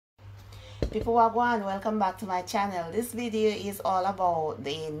People wagwan, welcome back to my channel. This video is all about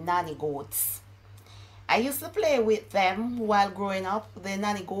the nanny goats. I used to play with them while growing up. The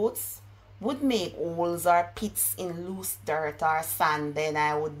nanny goats would make holes or pits in loose dirt or sand. Then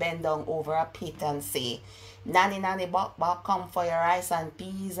I would bend down over a pit and say, nanny, nanny, bok, bok, come for your rice and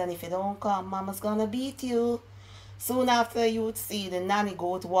peas, and if you don't come, mama's gonna beat you. Soon after, you would see the nanny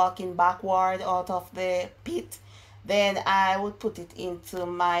goat walking backward out of the pit. Then I would put it into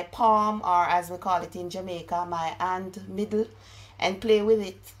my palm, or as we call it in Jamaica, my hand middle, and play with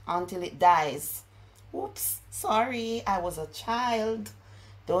it until it dies. Oops, sorry, I was a child.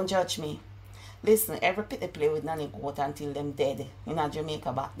 Don't judge me. Listen, every pit they play with nanny goat until them dead in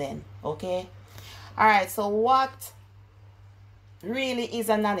Jamaica back then, okay? Alright, so what really is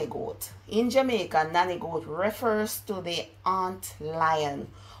a nanny goat? In Jamaica, nanny goat refers to the antlion,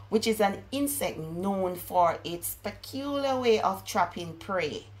 which is an insect known for its peculiar way of trapping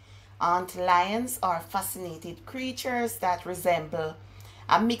prey. Antlions are fascinating creatures that resemble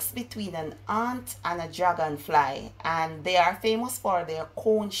a mix between an ant and a dragonfly, and they are famous for their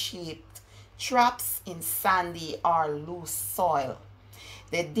cone-shaped traps in sandy or loose soil.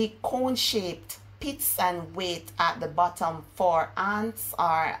 They dig cone-shaped pits and wait at the bottom for ants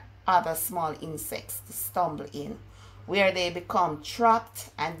or other small insects to stumble in, where they become trapped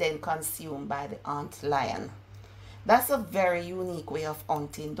and then consumed by the antlion. That's a very unique way of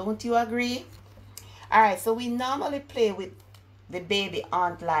hunting, don't you agree? Alright, so we normally play with the baby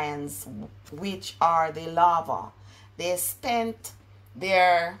antlions, which are the larvae. They spent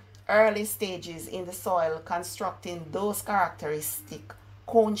their early stages in the soil constructing those characteristic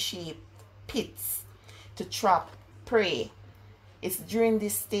cone-shaped pits to trap prey. It's during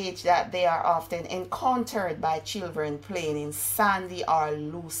this stage that they are often encountered by children playing in sandy or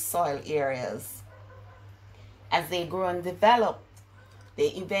loose soil areas. As they grow and develop, they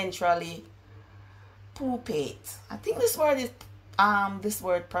eventually pupate. I think this word is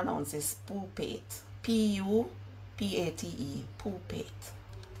pronounces pupate. P-U-P-A-T-E, pupate.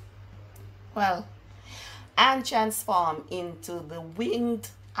 Well, and transform into the winged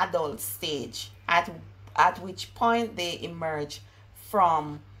adult stage, at which point they emerge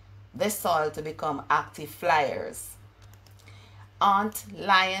from the soil to become active flyers.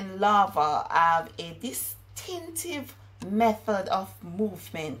 Antlion larvae have a distinctive method of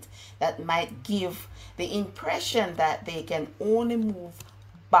movement that might give the impression that they can only move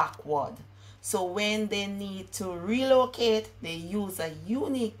backward. So when they need to relocate, they use a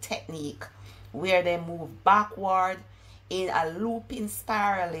unique technique where they move backward in a looping,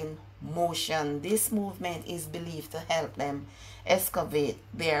 spiraling motion. This movement is believed to help them excavate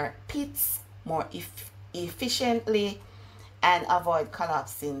their pits more efficiently and avoid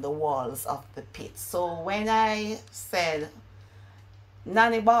collapsing the walls of the pit. So when I said,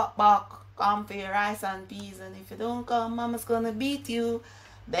 nanny bok bok, come for your rice and peas, and if you don't come, mama's gonna beat you,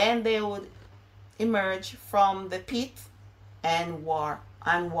 then they would emerge from the pit and walk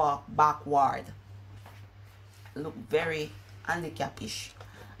backward. Look very handicapish,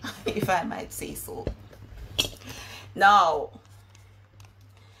 if I might say so. Now,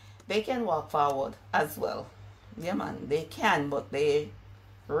 they can walk forward as well. Yeah, man, they can, but they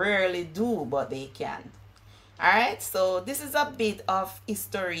rarely do, but they can. Alright, so this is a bit of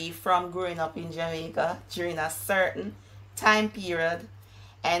history from growing up in Jamaica during a certain time period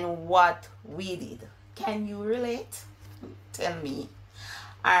and what we did. Can you relate? Tell me.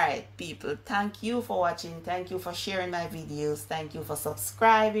 Alright, people, thank you for watching. Thank you for sharing my videos. Thank you for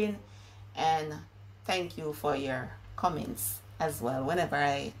subscribing. And thank you for your comments as well. Whenever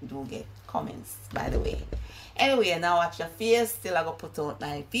I do get comments, by the way. Anyway, now watch your face. Still I go put out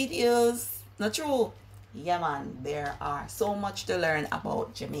my videos. Not true? Yeah, man. There are so much to learn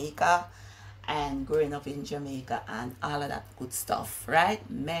about Jamaica and growing up in Jamaica and all of that good stuff, right?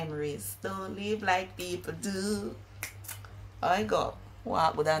 Memories. Don't live like people do. I go.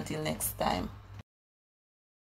 Walk good until next time.